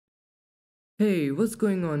Hey, what's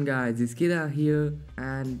going on guys? It's Kira here,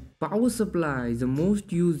 and power supply is the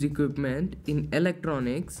most used equipment in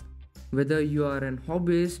electronics. Whether you are an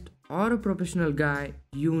hobbyist or a professional guy,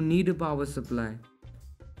 you need a power supply.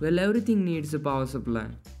 Well, everything needs a power supply.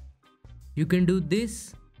 You can do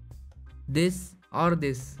this, or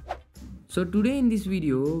this. So today in this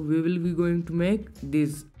video, we will be going to make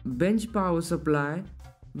this bench power supply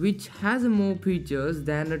which has more features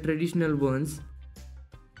than the traditional ones,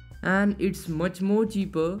 and it's much more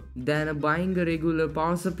cheaper than buying a regular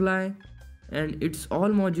power supply, and it's all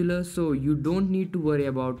modular, so you don't need to worry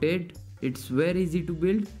about it. It's very easy to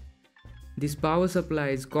build. This power supply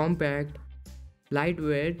is compact,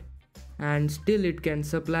 lightweight, and still it can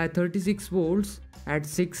supply 36 volts at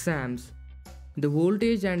 6 amps. The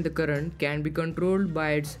voltage and the current can be controlled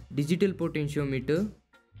by its digital potentiometer,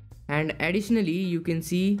 and additionally you can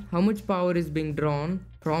see how much power is being drawn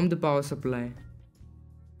from the power supply.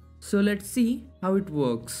 So let's see how it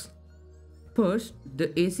works. First, the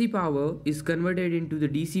AC power is converted into the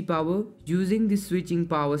DC power using the switching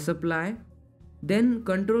power supply. Then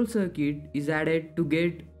control circuit is added to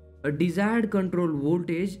get a desired control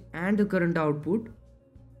voltage and the current output.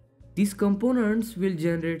 These components will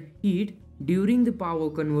generate heat during the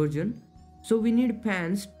power conversion, so we need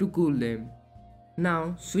fans to cool them.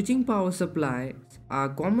 Now, switching power supplies are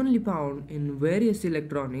commonly found in various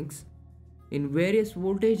electronics in various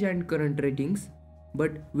voltage and current ratings,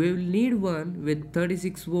 but we will need one with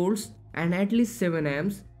 36 volts and at least 7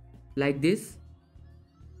 amps like this.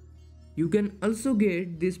 You can also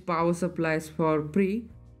get these power supplies for free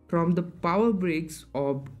from the power bricks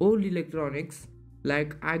of old electronics,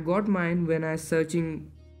 like I got mine when I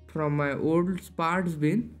searching from my old parts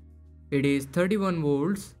bin. It is 31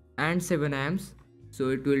 volts and 7 amps, so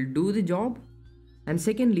it will do the job. And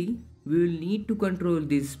secondly, we will need to control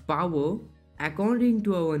this power according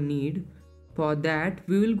to our need. For that,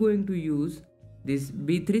 we will going to use this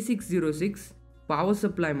B3606 power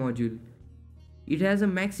supply module. It has a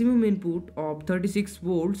maximum input of 36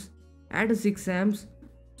 volts at 6 amps,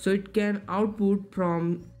 so it can output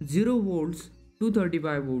from 0 volts to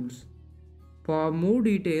 35 volts. For more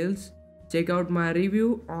details, check out my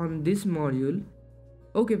review on this module.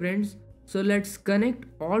 Okay friends, so let's connect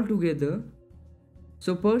all together.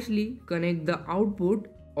 So firstly, connect the output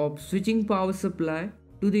of switching power supply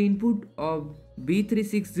to the input of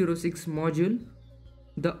B3606 module.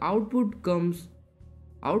 The output comes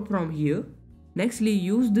out from here. Nextly,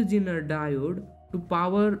 use the Zener diode to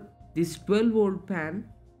power this 12 volt fan.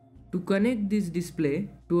 To connect this display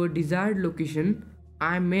to a desired location,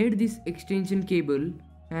 I made this extension cable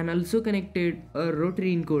and also connected a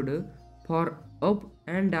rotary encoder for up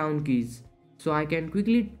and down keys, so I can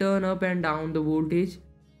quickly turn up and down the voltage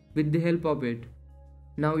with the help of it.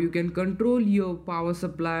 Now you can control your power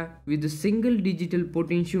supply with a single digital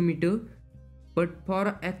potentiometer, but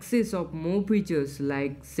for access of more features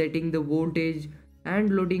like setting the voltage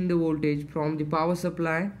and loading the voltage from the power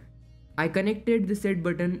supply, I connected the set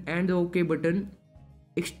button and the OK button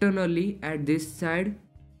externally at this side.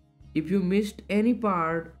 If you missed any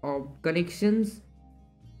part of connections,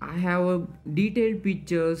 I have a detailed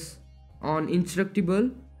pictures on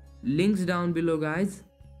Instructable, links down below guys.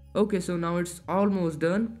 Okay, so now it's almost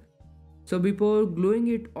done. So before gluing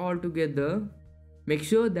it all together, make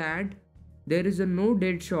sure that there is a no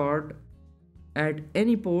dead short at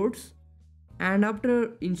any ports, and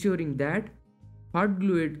after ensuring that, hot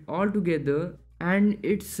glue it all together and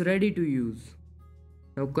it's ready to use.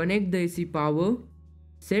 Now connect the AC power,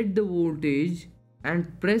 set the voltage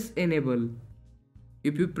and press enable.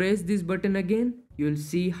 If you press this button again, you will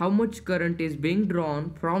see how much current is being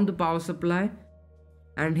drawn from the power supply.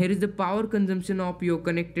 And here is the power consumption of your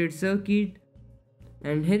connected circuit,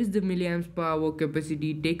 and here is the milliamps power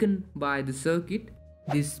capacity taken by the circuit.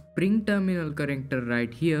 This spring terminal connector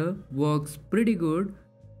right here works pretty good.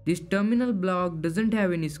 This terminal block doesn't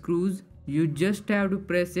have any screws, you just have to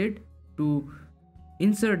press it to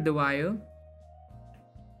insert the wire.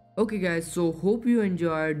 Okay guys, so hope you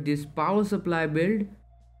enjoyed this power supply build.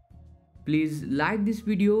 Please like this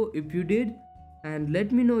video if you did, and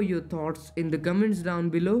let me know your thoughts in the comments down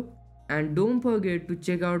below, and don't forget to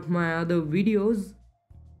check out my other videos.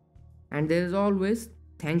 And as always,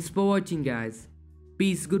 thanks for watching guys.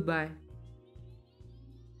 Peace, goodbye.